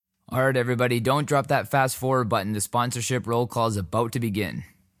All right, everybody, don't drop that fast forward button. The sponsorship roll call is about to begin.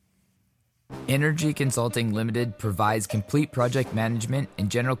 Energy Consulting Limited provides complete project management and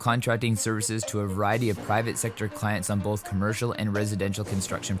general contracting services to a variety of private sector clients on both commercial and residential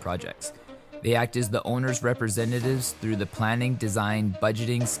construction projects. They act as the owner's representatives through the planning, design,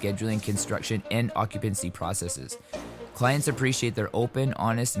 budgeting, scheduling, construction, and occupancy processes. Clients appreciate their open,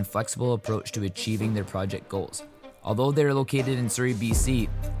 honest, and flexible approach to achieving their project goals. Although they're located in Surrey, BC,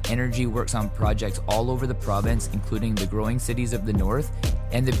 Energy works on projects all over the province, including the growing cities of the north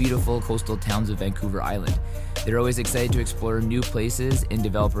and the beautiful coastal towns of Vancouver Island. They're always excited to explore new places and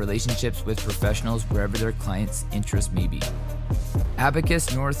develop relationships with professionals wherever their clients' interests may be.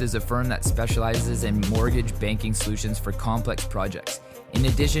 Abacus North is a firm that specializes in mortgage banking solutions for complex projects. In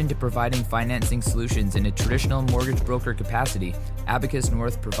addition to providing financing solutions in a traditional mortgage broker capacity, Abacus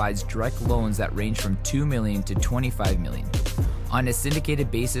North provides direct loans that range from $2 million to $25 million. On a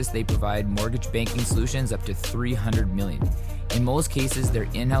syndicated basis, they provide mortgage banking solutions up to $300 million. In most cases, their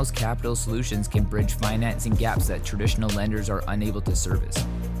in-house capital solutions can bridge financing gaps that traditional lenders are unable to service.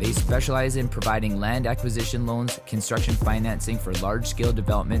 They specialize in providing land acquisition loans, construction financing for large-scale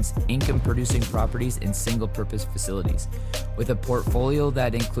developments, income-producing properties, and single-purpose facilities. With a portfolio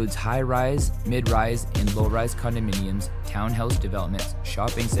that includes high-rise, mid-rise, and low-rise condominiums, townhouse developments,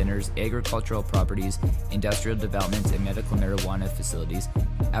 shopping centers, agricultural properties, industrial developments, and medical marijuana facilities,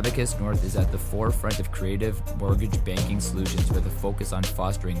 Abacus North is at the forefront of creative mortgage banking solutions with a focus on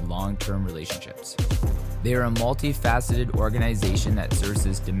fostering long-term relationships. They are a multifaceted organization that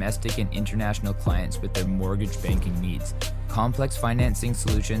services domestic and international clients with their mortgage banking needs. Complex financing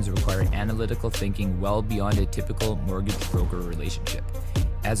solutions require analytical thinking well beyond a typical mortgage broker relationship.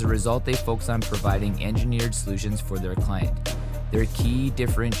 As a result, they focus on providing engineered solutions for their client. Their key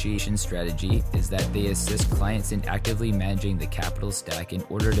differentiation strategy is that they assist clients in actively managing the capital stack in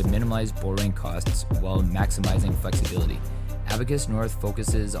order to minimize borrowing costs while maximizing flexibility. Abacus North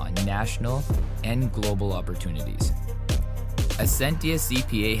focuses on national and global opportunities. Ascentia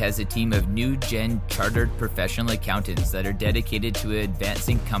CPA has a team of new-gen chartered professional accountants that are dedicated to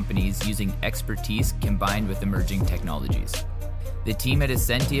advancing companies using expertise combined with emerging technologies. The team at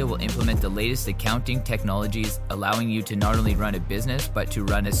Ascentia will implement the latest accounting technologies, allowing you to not only run a business, but to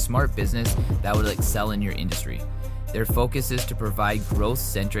run a smart business that will excel in your industry. Their focus is to provide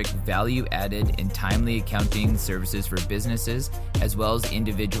growth-centric, value-added, and timely accounting services for businesses as well as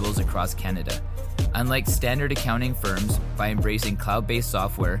individuals across Canada. Unlike standard accounting firms, by embracing cloud-based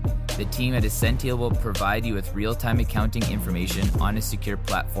software, the team at Ascentia will provide you with real-time accounting information on a secure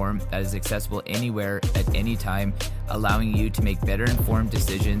platform that is accessible anywhere at any time, allowing you to make better informed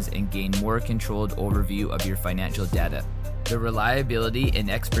decisions and gain more controlled overview of your financial data. The reliability and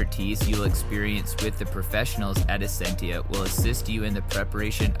expertise you will experience with the professionals at Ascentia will assist you in the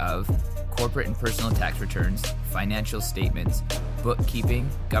preparation of corporate and personal tax returns, financial statements, bookkeeping,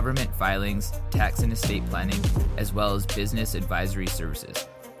 government filings, tax and estate planning, as well as business advisory services.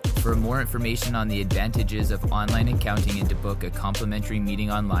 For more information on the advantages of online accounting and to book a complimentary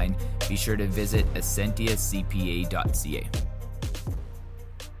meeting online, be sure to visit ascentiacpa.ca.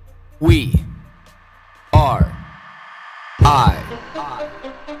 We are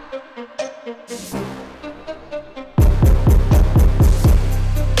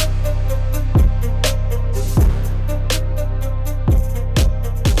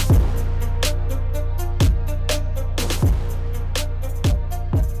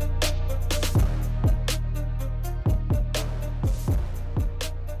All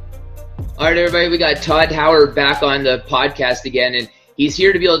right, everybody, we got Todd Howard back on the podcast again, and he's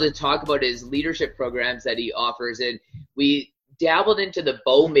here to be able to talk about his leadership programs that he offers. And we dabbled into the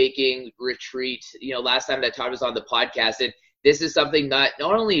bow making retreat, last time that Todd was on the podcast. And this is something that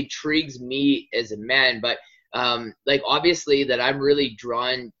not only intrigues me as a man, but obviously that I'm really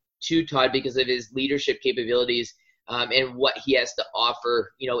drawn to Todd because of his leadership capabilities and what he has to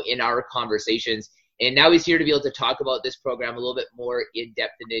offer, in our conversations. And now he's here to be able to talk about this program a little bit more in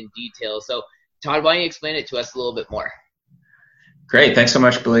depth and in detail. So, Todd, why don't you explain it to us a little bit more? Great. Thanks so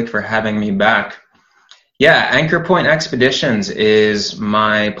much, Blake, for having me back. Yeah, Anchor Point Expeditions is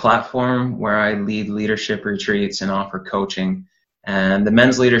my platform where I lead leadership retreats and offer coaching. And the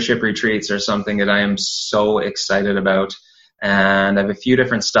men's leadership retreats are something that I am so excited about. And I have a few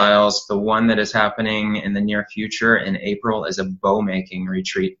different styles. The one that is happening in the near future in April is a bow making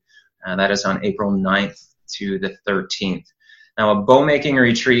retreat. That is on April 9th to the 13th. Now, a bow making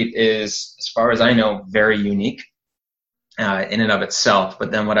retreat is, as far as I know, very unique in and of itself.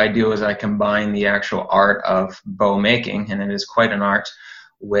 But then what I do is I combine the actual art of bow making, and it is quite an art,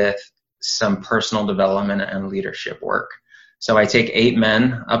 with some personal development and leadership work. So I take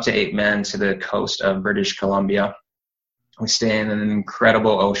up to eight men to the coast of British Columbia. We stay in an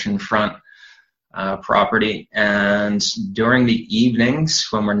incredible oceanfront property, and during the evenings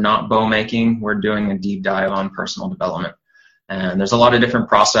when we're not bow making, we're doing a deep dive on personal development. And there's a lot of different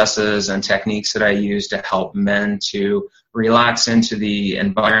processes and techniques that I use to help men to relax into the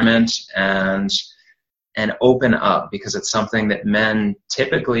environment and open up, because it's something that men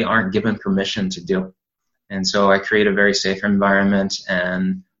typically aren't given permission to do. And so I create a very safe environment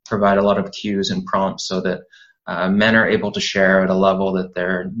and provide a lot of cues and prompts so that men are able to share at a level that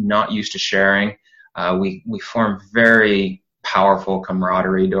they're not used to sharing. We form very powerful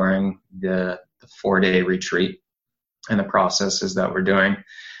camaraderie during the 4-day retreat and the processes that we're doing.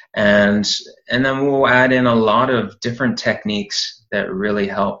 And then we'll add in a lot of different techniques that really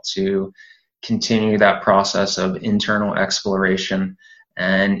help to continue that process of internal exploration.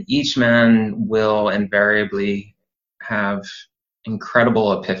 And each man will invariably have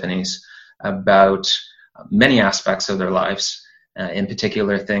incredible epiphanies about many aspects of their lives, in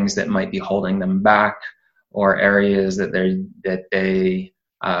particular things that might be holding them back, or areas that they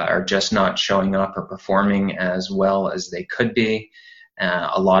are just not showing up or performing as well as they could be.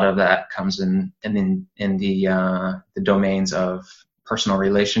 A lot of that comes in the domains of personal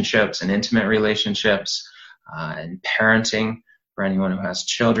relationships and intimate relationships, and parenting for anyone who has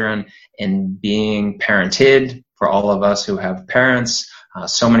children, and being parented for all of us who have parents.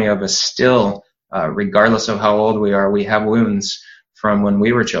 So many of us still, regardless of how old we are, we have wounds from when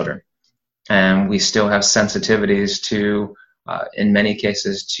we were children, and we still have sensitivities to, in many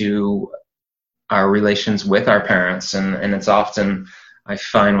cases, to our relations with our parents. And it's often, I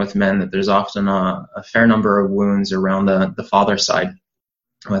find with men that there's often a fair number of wounds around the father side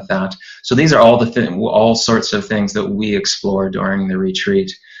with that. So these are all sorts of things that we explore during the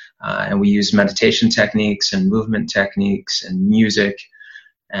retreat. And we use meditation techniques and movement techniques and music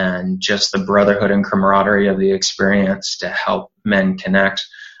and just the brotherhood and camaraderie of the experience to help men connect.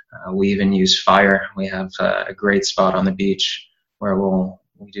 We even use fire. We have a great spot on the beach where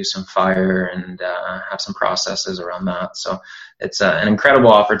we do some fire and have some processes around that. So it's an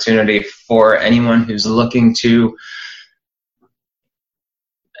incredible opportunity for anyone who's looking to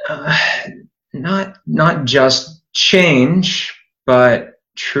not just change, but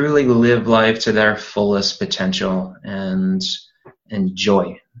truly live life to their fullest potential and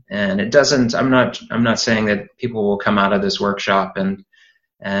enjoy. And it doesn't, I'm not saying that people will come out of this workshop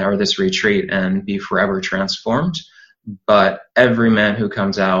or this retreat and be forever transformed, but every man who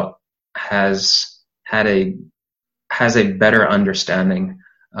comes out has a better understanding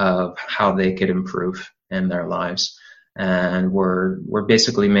of how they could improve in their lives. And we're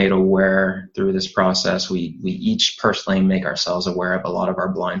basically made aware through this process. We each personally make ourselves aware of a lot of our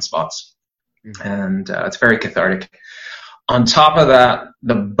blind spots. Mm-hmm. And it's very cathartic. On top of that,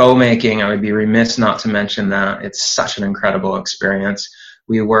 the bow making, I would be remiss not to mention that. It's such an incredible experience.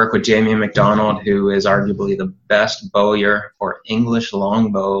 We work with Jamie McDonald, who is arguably the best bowyer for English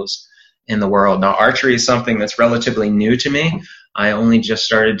longbows in the world. Now, archery is something that's relatively new to me. I only just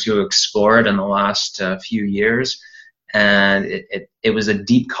started to explore it in the last few years. And it was a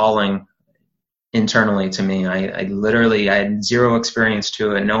deep calling internally to me. I had zero experience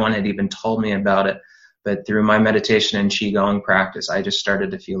to it. No one had even told me about it. But through my meditation and Qigong practice, I just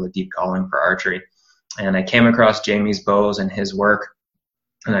started to feel a deep calling for archery. And I came across Jamie's bows and his work,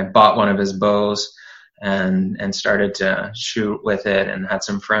 and I bought one of his bows and started to shoot with it, and had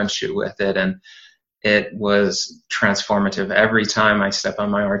some friends shoot with it. And it was transformative. Every time I step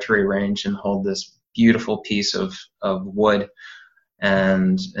on my archery range and hold this beautiful piece of wood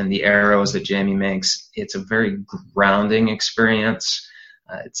and the arrows that Jamie makes, it's a very grounding experience.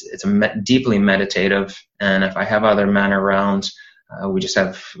 It's deeply meditative, and if I have other men around, we just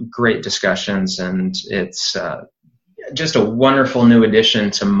have great discussions, and it's just a wonderful new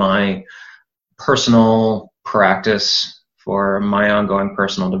addition to my personal practice for my ongoing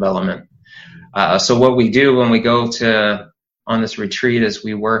personal development. So what we do when we go on this retreat is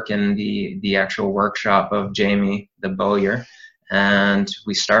we work in the actual workshop of Jamie, the bowyer, and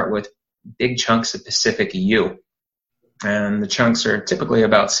we start with big chunks of Pacific yew. And the chunks are typically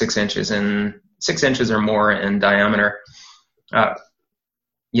about 6 inches or more in diameter.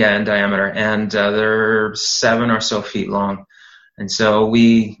 In diameter, and they're 7 or so feet long. And so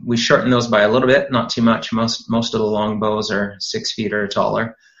we shorten those by a little bit, not too much. Most of the long bows are 6 feet or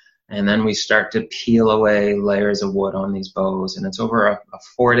taller. And then we start to peel away layers of wood on these bows. And it's over a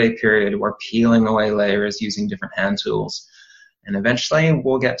 4-day period. We're peeling away layers using different hand tools. And eventually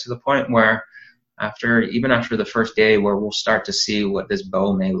we'll get to the point where even after the first day, where we'll start to see what this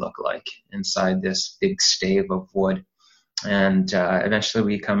bow may look like inside this big stave of wood. And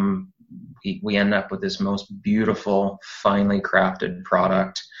eventually we end up with this most beautiful, finely crafted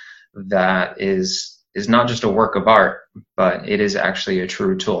product that is not just a work of art, but it is actually a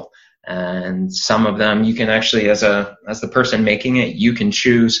true tool. And some of them you can actually, as the person making it, you can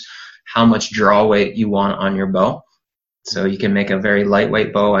choose how much draw weight you want on your bow. So you can make a very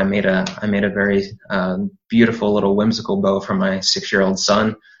lightweight bow. I made a very beautiful little whimsical bow for my 6-year-old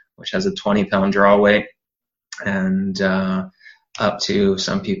son, which has a 20-pound draw weight, and up to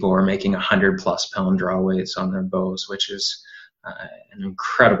some people are making 100+ pound draw weights on their bows, which is an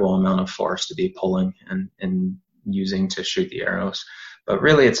incredible amount of force to be pulling and using to shoot the arrows. But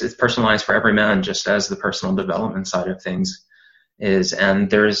really, it's personalized for every man, just as the personal development side of things is. And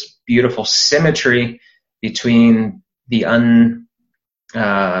there's beautiful symmetry between the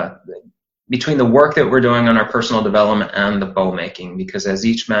work that we're doing on our personal development and the bow making, because as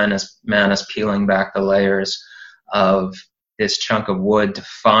each man is peeling back the layers of this chunk of wood to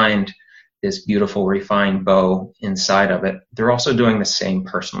find this beautiful refined bow inside of it, they're also doing the same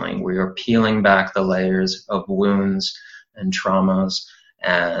personally. We are peeling back the layers of wounds and traumas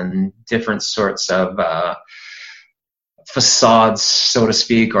and different sorts of facades, so to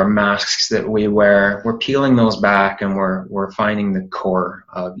speak, or masks that we wear. We're peeling those back, and we're finding the core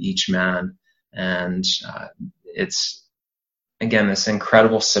of each man. And it's, again, this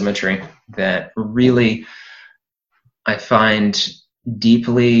incredible symmetry that really I find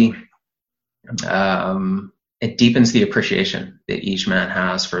deeply, it deepens the appreciation that each man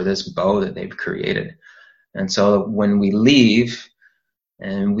has for this bow that they've created. And so when we leave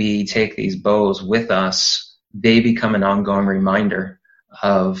and we take these bows with us, they become an ongoing reminder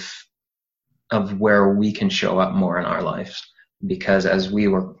of where we can show up more in our lives. Because as we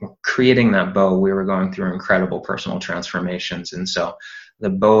were creating that bow, we were going through incredible personal transformations. And so the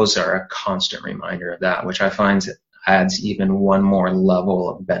bows are a constant reminder of that, which I find adds even one more level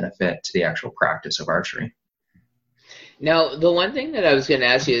of benefit to the actual practice of archery. Now, the one thing that I was going to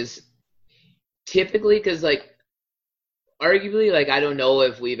ask you is, typically, because arguably, I don't know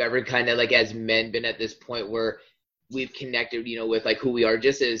if we've ever kind of as men been at this point where we've connected, with who we are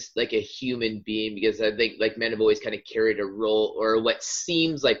just as a human being, because I think men have always kind of carried a role, or what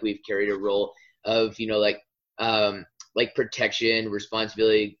seems like we've carried a role of, protection,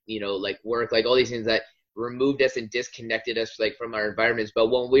 responsibility, work, all these things that removed us and disconnected us from our environments. But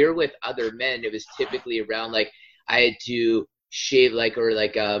when we were with other men, it was typically around I had to shave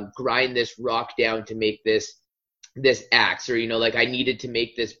grind this rock down to make this axe, or I needed to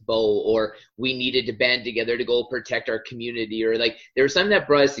make this bow, or we needed to band together to go protect our community, or there was something that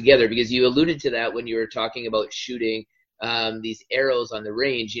brought us together, because you alluded to that when you were talking about shooting these arrows on the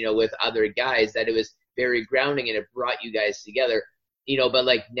range, with other guys, that it was very grounding and it brought you guys together,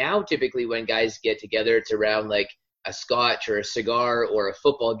 but now typically when guys get together, it's around a scotch or a cigar or a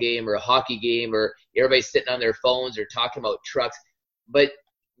football game or a hockey game, or everybody's sitting on their phones or talking about trucks. But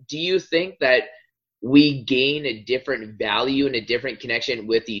do you think that we gain a different value and a different connection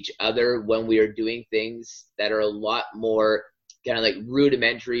with each other when we are doing things that are a lot more kind of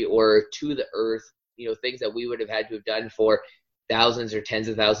rudimentary or to the earth, things that we would have had to have done for thousands or tens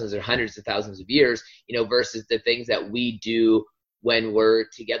of thousands or hundreds of thousands of years, versus the things that we do when we're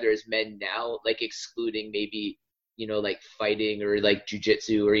together as men now, excluding maybe, fighting or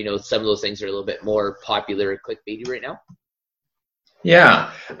jujitsu, or, some of those things are a little bit more popular and clickbaity right now?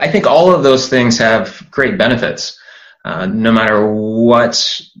 Yeah, I think all of those things have great benefits, no matter what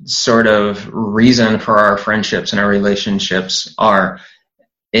sort of reason for our friendships and our relationships are.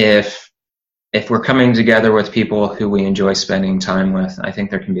 If we're coming together with people who we enjoy spending time with, I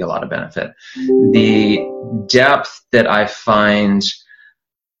think there can be a lot of benefit. The depth that I find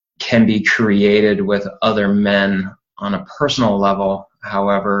can be created with other men on a personal level,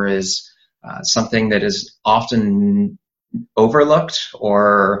 however, is something that is often overlooked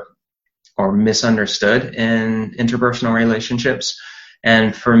or misunderstood in interpersonal relationships.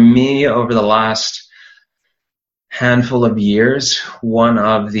 And for me, over the last handful of years, one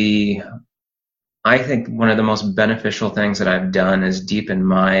of the most beneficial things that I've done is deepen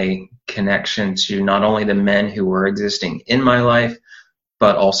my connection to not only the men who were existing in my life,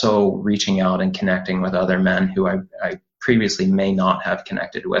 but also reaching out and connecting with other men who I previously may not have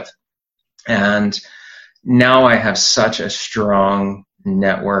connected with. And now I have such a strong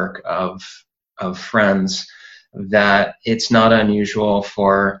network of friends that it's not unusual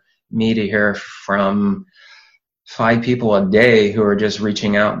for me to hear from 5 people a day who are just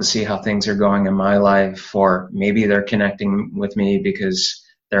reaching out to see how things are going in my life, or maybe they're connecting with me because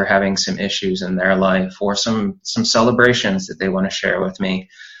they're having some issues in their life, or some celebrations that they want to share with me.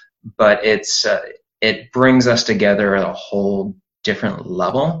 But it's it brings us together at a whole different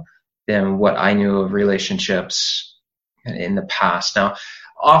level than what I knew of relationships in the past. Now,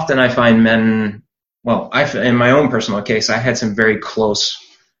 often I find men, in my own personal case, I had some very close,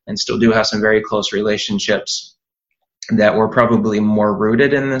 and still do have some very close relationships that were probably more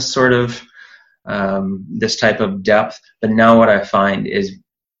rooted in this sort of, this type of depth. But now what I find is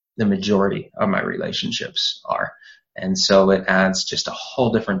the majority of my relationships are. And so it adds just a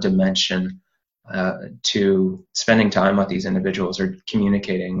whole different dimension to spending time with these individuals or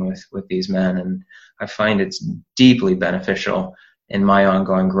communicating with these men. And I find it's deeply beneficial in my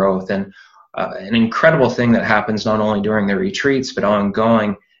ongoing growth. And an incredible thing that happens not only during the retreats, but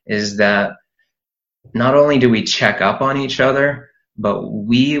ongoing, is that not only do we check up on each other, but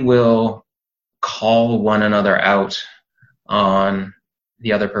we will call one another out on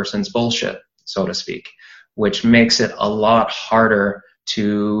the other person's bullshit, so to speak, which makes it a lot harder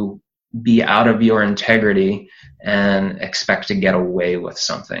to be out of your integrity and expect to get away with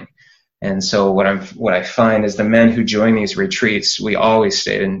something. And so what I find is the men who join these retreats, we always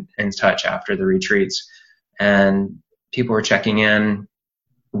stayed in touch after the retreats, and people are checking in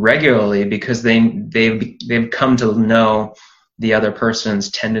regularly because they've come to know the other person's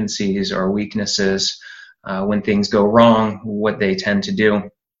tendencies or weaknesses, when things go wrong, what they tend to do.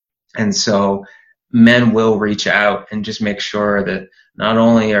 And so men will reach out and just make sure that not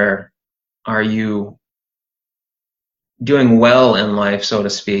only are you doing well in life, so to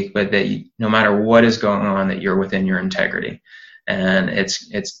speak, but that no matter what is going on, that you're within your integrity. And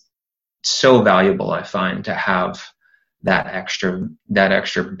it's so valuable, I find, to have that extra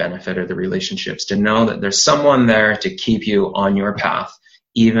benefit of the relationships, to know that there's someone there to keep you on your path,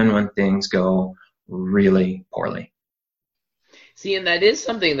 even when things go really poorly. See, and that is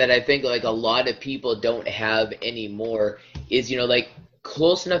something that I think like a lot of people don't have anymore, is, like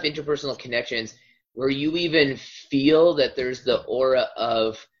close enough interpersonal connections where you even feel that there's the aura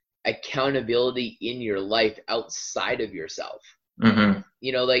of accountability in your life outside of yourself. Mm-hmm.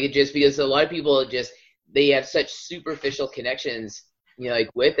 Like it just, because a lot of people they have such superficial connections, like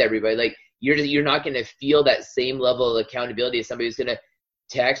with everybody, like you're not going to feel that same level of accountability as somebody who's going to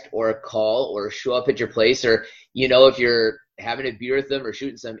text or call or show up at your place, or, if you're having a beer with them or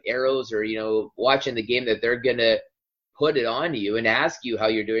shooting some arrows or, watching the game, that they're going to put it on you and ask you how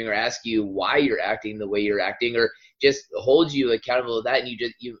you're doing, or ask you why you're acting the way you're acting, or just hold you accountable to that. And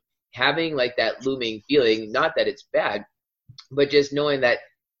you having like that looming feeling, not that it's bad, but just knowing that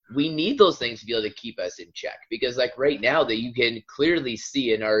we need those things to be able to keep us in check. Because like right now that you can clearly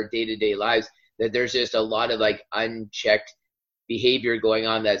see in our day-to-day lives that there's just a lot of like unchecked behavior going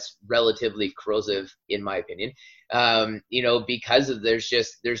on that's relatively corrosive, in my opinion. Because of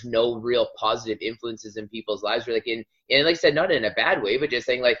there's no real positive influences in people's lives. We're like and like I said, not in a bad way, but just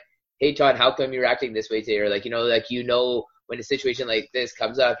saying like, hey Todd, how come you're acting this way today? Or like, when a situation like this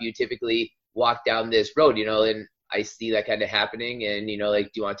comes up, you typically walk down this road, and I see that kind of happening, and like,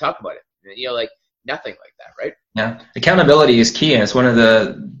 do you want to talk about it? And, like nothing like that, right? Yeah, accountability is key, and it's one of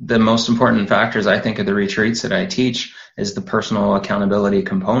the most important factors, I think, of the retreats that I teach, is the personal accountability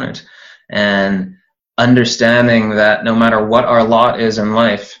component. And understanding that no matter what our lot is in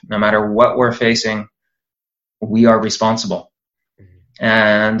life, no matter what we're facing, we are responsible. Mm-hmm.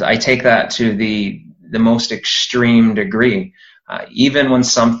 And I take that to the most extreme degree. Even when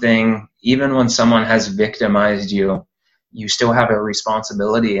someone has victimized you, you still have a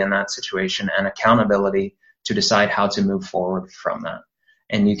responsibility in that situation and accountability to decide how to move forward from that.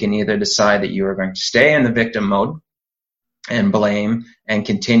 And you can either decide that you are going to stay in the victim mode and blame and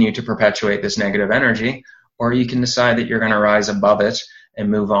continue to perpetuate this negative energy, or you can decide that you're going to rise above it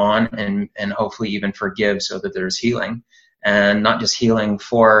and move on and hopefully even forgive, so that there's healing. And not just healing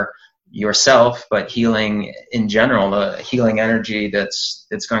for yourself, but healing in general, the healing energy that's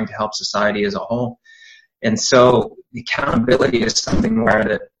going to help society as a whole. And so accountability is something where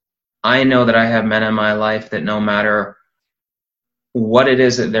that I know that I have men in my life that no matter what it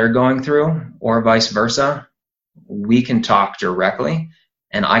is that they're going through, or vice versa, we can talk directly,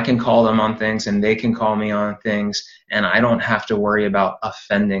 and I can call them on things and they can call me on things, and I don't have to worry about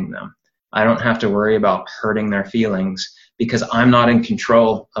offending them. I don't have to worry about hurting their feelings, because I'm not in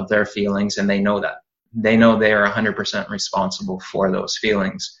control of their feelings, and they know that. They know they are 100% responsible for those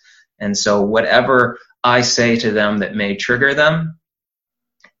feelings. And so whatever I say to them that may trigger them,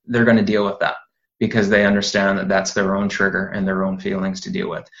 they're going to deal with that, because they understand that that's their own trigger and their own feelings to deal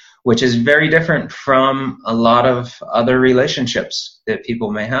with, which is very different from a lot of other relationships that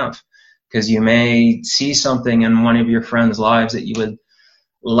people may have. Because you may see something in one of your friends' lives that you would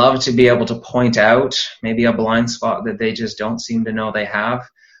love to be able to point out, maybe a blind spot that they just don't seem to know they have.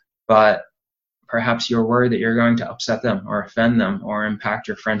 But perhaps you're worried that you're going to upset them or offend them or impact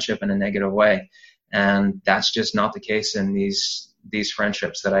your friendship in a negative way. And that's just not the case in these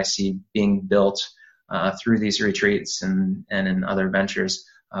friendships that I see being built through these retreats and in other ventures,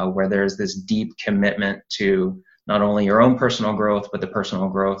 where there's this deep commitment to not only your own personal growth, but the personal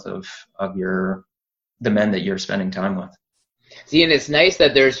growth of the men that you're spending time with. See, and it's nice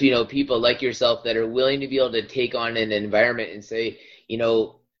that there's, people like yourself that are willing to be able to take on an environment and say,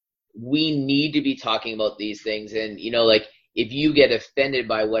 we need to be talking about these things. And, if you get offended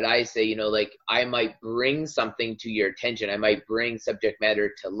by what I say, I might bring something to your attention. I might bring subject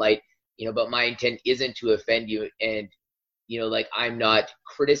matter to light, but my intent isn't to offend you. And, I'm not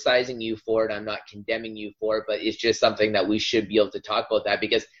criticizing you for it. I'm not condemning you for it, but it's just something that we should be able to talk about that,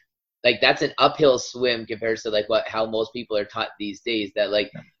 because that's an uphill swim compared to how most people are taught these days, that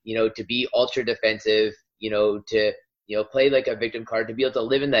to be ultra defensive, to, play like a victim card, to be able to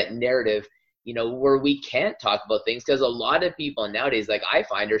live in that narrative, where we can't talk about things, because a lot of people nowadays, I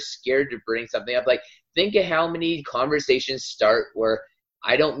find, are scared to bring something up. Think of how many conversations start where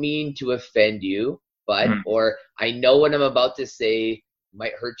I don't mean to offend you, but, or I know what I'm about to say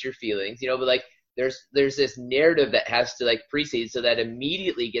might hurt your feelings, but there's this narrative that has to precede, so that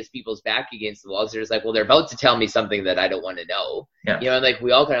immediately gets people's back against the walls. There's well, they're about to tell me something that I don't want to know. Yeah. And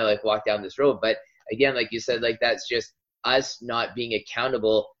we all kind of walk down this road. But again, like you said, that's just us not being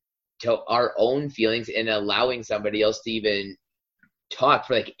accountable to our own feelings and allowing somebody else to even talk,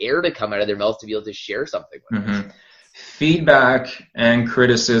 for air to come out of their mouth to be able to share something with us. Feedback and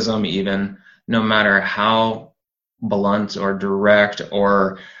criticism, even, no matter how blunt or direct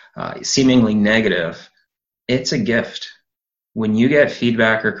or seemingly negative, it's a gift. When you get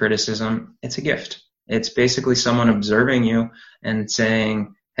feedback or criticism, it's a gift. It's basically someone observing you and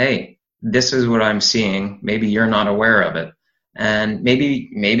saying, hey, this is what I'm seeing. Maybe you're not aware of it. And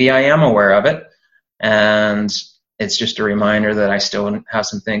maybe I am aware of it. And it's just a reminder that I still have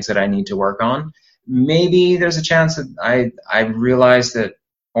some things that I need to work on. Maybe there's a chance that I realize that,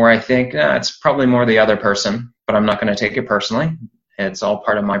 or I think it's probably more the other person, but I'm not going to take it personally. It's all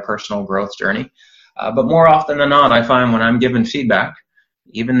part of my personal growth journey. But more often than not, I find when I'm given feedback,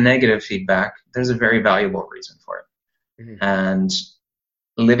 even negative feedback, there's a very valuable reason for it. And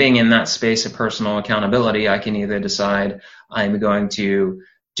living in that space of personal accountability, I can either decide I'm going to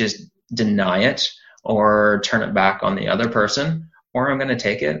just deny it or turn it back on the other person, or I'm going to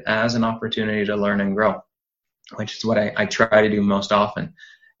take it as an opportunity to learn and grow, which is what I try to do most often.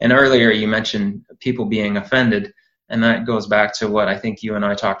 And earlier you mentioned people being offended, and that goes back to what I think you and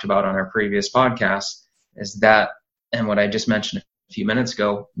I talked about on our previous podcast, is that, and what I just mentioned a few minutes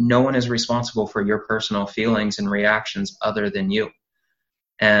ago, no one is responsible for your personal feelings and reactions other than you.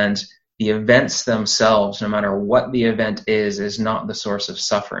 And the events themselves, no matter what the event is not the source of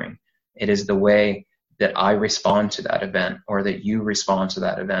suffering. It is the way that I respond to that event, or that you respond to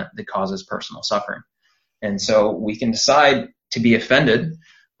that event, that causes personal suffering. And so we can decide to be offended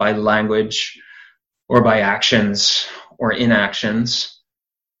by language or by actions or inactions,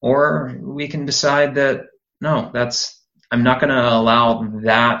 or we can decide that, no, I'm not going to allow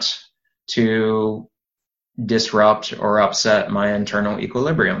that to disrupt or upset my internal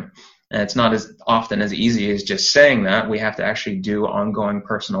equilibrium. And it's not as often as easy as just saying that. We have to actually do ongoing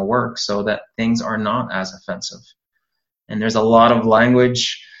personal work so that things are not as offensive. And there's a lot of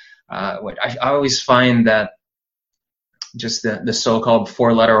language. I always find that just the so-called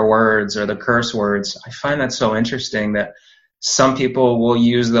four-letter words or the curse words, I find that so interesting that some people will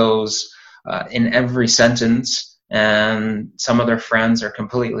use those in every sentence, and some of their friends are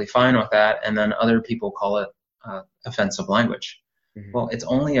completely fine with that, and then other people call it offensive language. Well, it's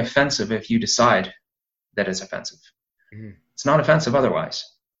only offensive if you decide that it's offensive. It's not offensive otherwise.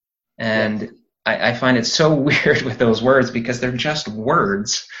 And I find it so weird with those words, because they're just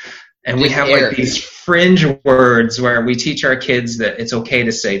words. And we have these fringe words where we teach our kids that it's okay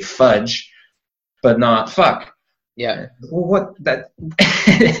to say fudge, but not fuck. Yeah. Well,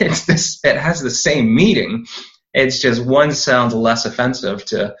 it has the same meaning. It's just one sounds less offensive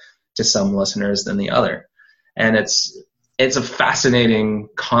to some listeners than the other. And it's a fascinating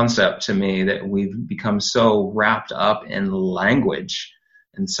concept to me that we've become so wrapped up in language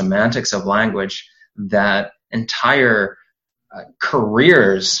and semantics of language that entire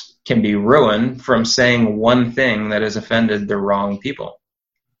careers can be ruined from saying one thing that has offended the wrong people.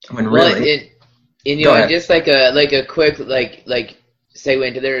 When really, just like a quick segue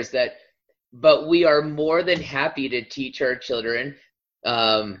into there is that, but we are more than happy to teach our children,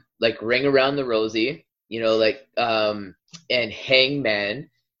 Ring Around the Rosie, and Hangman,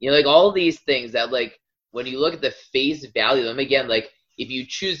 all these things that when you look at the face value of them, again, if you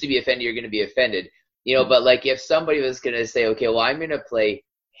choose to be offended, you're going to be offended, but like if somebody was going to say, okay, well, I'm going to play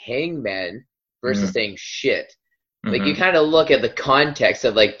hangman versus saying shit, like you kind of look at the context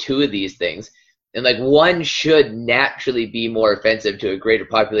of like two of these things, and like one should naturally be more offensive to a greater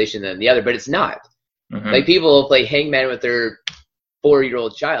population than the other, but it's not. Like people will play hangman with their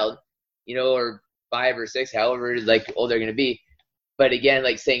 4-year-old child, or 5 or 6, however like old they're going to be. But again,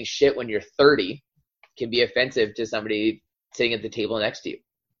 like saying shit when you're 30 can be offensive to somebody sitting at the table next to you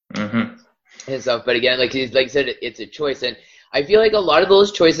and stuff. But again, like I said, it's a choice. And I feel like a lot of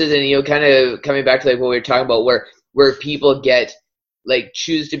those choices, and kind of coming back to like what we were talking about, where people get like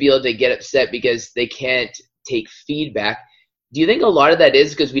choose to be able to get upset because they can't take feedback. Do you think a lot of that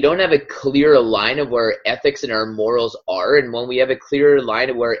is because we don't have a clear line of where ethics and our morals are? And when we have a clearer line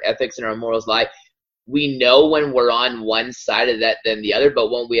of where ethics and our morals lie, we know when we're on one side of that than the other.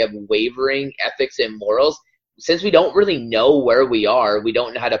 But when we have wavering ethics and morals, since we don't really know where we are, we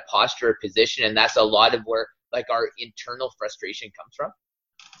don't know how to posture a position. And that's a lot of where like our internal frustration comes from.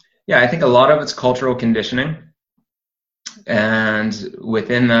 Yeah, I think a lot of it's cultural conditioning. And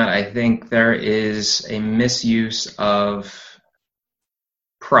within that, I think there is a misuse of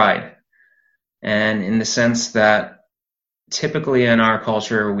pride, and in the sense that typically in our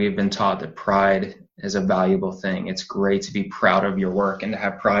culture we've been taught that pride is a valuable thing. It's great to be proud of your work and to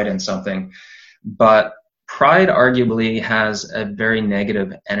have pride in something, but pride arguably has a very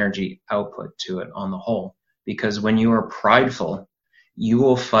negative energy output to it on the whole, because when you are prideful, you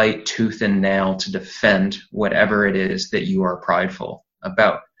will fight tooth and nail to defend whatever it is that you are prideful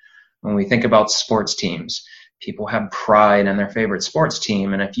about. When we think about sports teams, people have pride in their favorite sports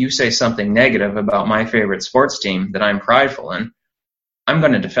team, and if you say something negative about my favorite sports team that I'm prideful in, I'm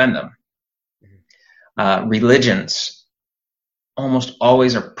going to defend them. Religions almost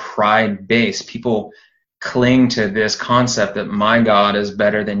always are pride-based. People cling to this concept that my God is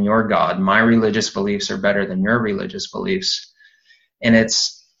better than your God. My religious beliefs are better than your religious beliefs. And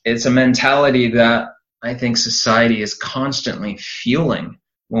it's a mentality that I think society is constantly fueling.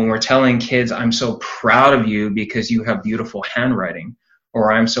 When we're telling kids, I'm so proud of you because you have beautiful handwriting,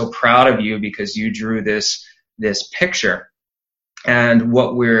 or I'm so proud of you because you drew this picture. And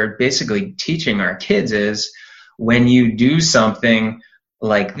what we're basically teaching our kids is when you do something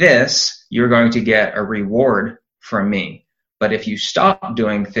like this, you're going to get a reward from me. But if you stop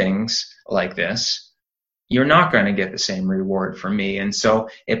doing things like this, you're not going to get the same reward from me. And so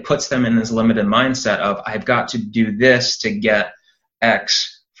it puts them in this limited mindset of, I've got to do this to get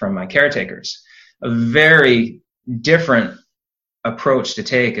X from my caretakers. A very different approach to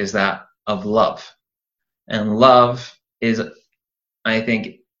take is that of love. And love is, I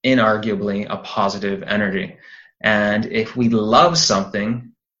think, inarguably a positive energy. And if we love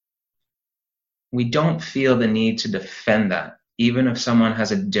something, we don't feel the need to defend that, even if someone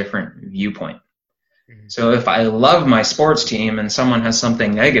has a different viewpoint. So if I love my sports team and someone has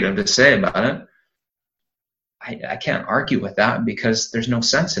something negative to say about it, I can't argue with that, because there's no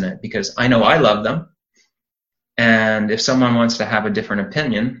sense in it, because I know I love them. And if someone wants to have a different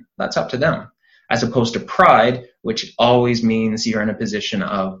opinion, that's up to them. As opposed to pride, which always means you're in a position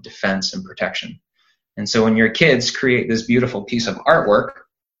of defense and protection. And so when your kids create this beautiful piece of artwork,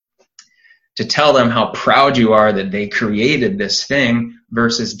 to tell them how proud you are that they created this thing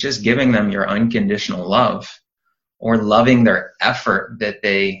versus just giving them your unconditional love or loving their effort that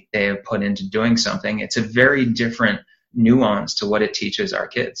they have put into doing something, it's a very different nuance to what it teaches our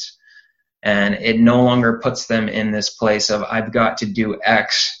kids. And it no longer puts them in this place of, I've got to do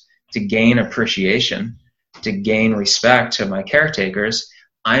X to gain appreciation, to gain respect to my caretakers.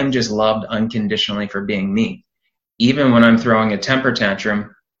 I'm just loved unconditionally for being me. Even when I'm throwing a temper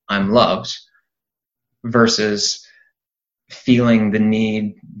tantrum, I'm loved, versus feeling the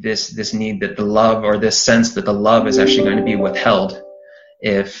need, this need that the love, or this sense that the love is actually going to be withheld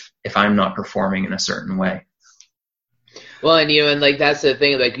if I'm not performing in a certain way. Well, and like that's the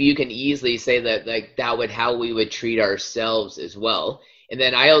thing, like you can easily say that like that would how we would treat ourselves as well. And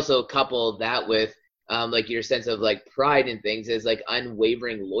then I also couple that with like your sense of like pride in things is like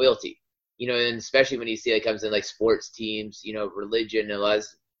unwavering loyalty, and especially when you see it comes in like sports teams, religion, and a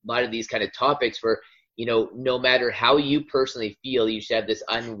lot of these kind of topics where, no matter how you personally feel, you should have this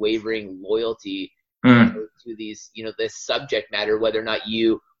unwavering loyalty to these, this subject matter, whether or not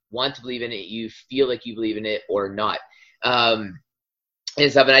you want to believe in it, you feel like you believe in it or not. And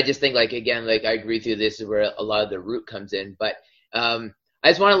stuff. And I just think like, again, like I agree with you, this is where a lot of the root comes in. But I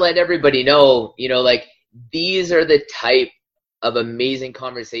just want to let everybody know, like these are the type of amazing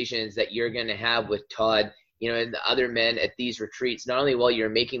conversations that you're going to have with Todd, and the other men at these retreats, not only while you're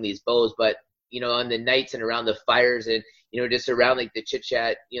making these bows, but on the nights and around the fires and, just around like the chit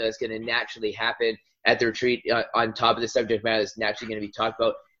chat, that's going to naturally happen at the retreat on top of the subject matter that's naturally going to be talked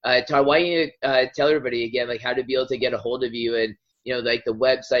about. Todd, why don't you tell everybody again, like how to be able to get a hold of you and, like the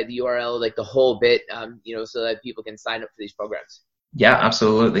website, the URL, like the whole bit, so that people can sign up for these programs. Yeah,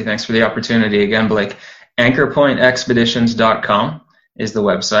 absolutely. Thanks for the opportunity again, Blake. AnchorPointExpeditions.com is the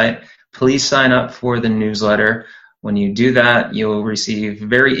website. Please sign up for the newsletter. When you do that, you'll receive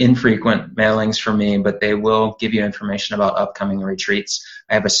very infrequent mailings from me, but they will give you information about upcoming retreats.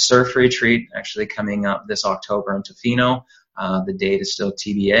 I have a surf retreat actually coming up this October in Tofino. The date is still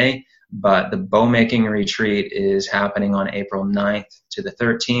TBA, but the bow making retreat is happening on April 9th to the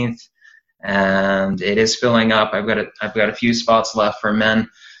 13th, and it is filling up. I've got a few spots left for men.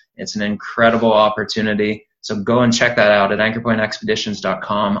 It's an incredible opportunity. So go and check that out at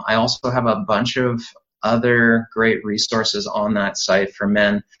anchorpointexpeditions.com. I also have a bunch of other great resources on that site for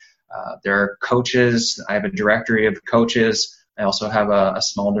men. There are coaches. I have a directory of coaches. I also have a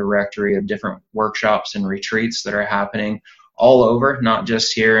small directory of different workshops and retreats that are happening all over, not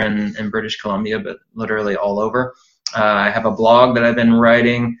just here in British Columbia, but literally all over. I have a blog that I've been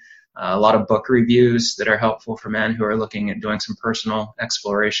writing, a lot of book reviews that are helpful for men who are looking at doing some personal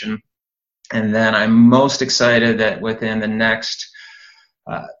exploration. And then I'm most excited that within the next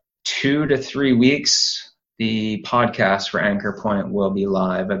 2 to 3 weeks, the podcast for Anchor Point will be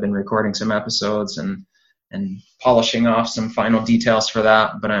live. I've been recording some episodes and polishing off some final details for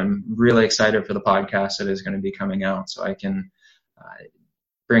that, but I'm really excited for the podcast that is going to be coming out so I can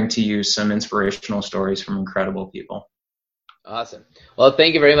bring to you some inspirational stories from incredible people. Awesome. Well,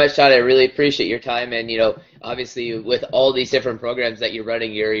 thank you very much, Todd. I really appreciate your time. And, obviously with all these different programs that you're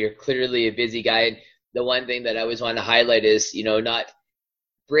running, you're clearly a busy guy. And the one thing that I always want to highlight is, not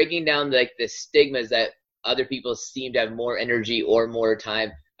breaking down like the stigmas that other people seem to have more energy or more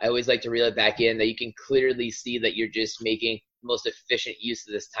time. I always like to reel it back in that you can clearly see that you're just making the most efficient use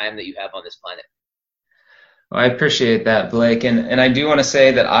of this time that you have on this planet. Well, I appreciate that, Blake. And I do want to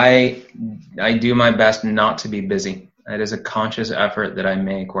say that I do my best not to be busy. It is a conscious effort that I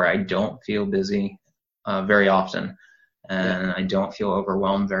make where I don't feel busy very often. And I don't feel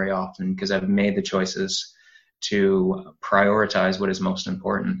overwhelmed very often because I've made the choices to prioritize what is most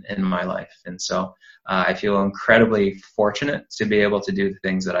important in my life. And so I feel incredibly fortunate to be able to do the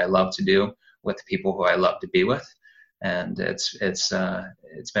things that I love to do with the people who I love to be with. And it's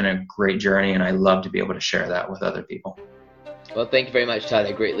been a great journey, and I love to be able to share that with other people. Well, thank you very much, Todd.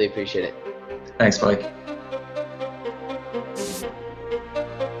 I greatly appreciate it. Thanks, Blake.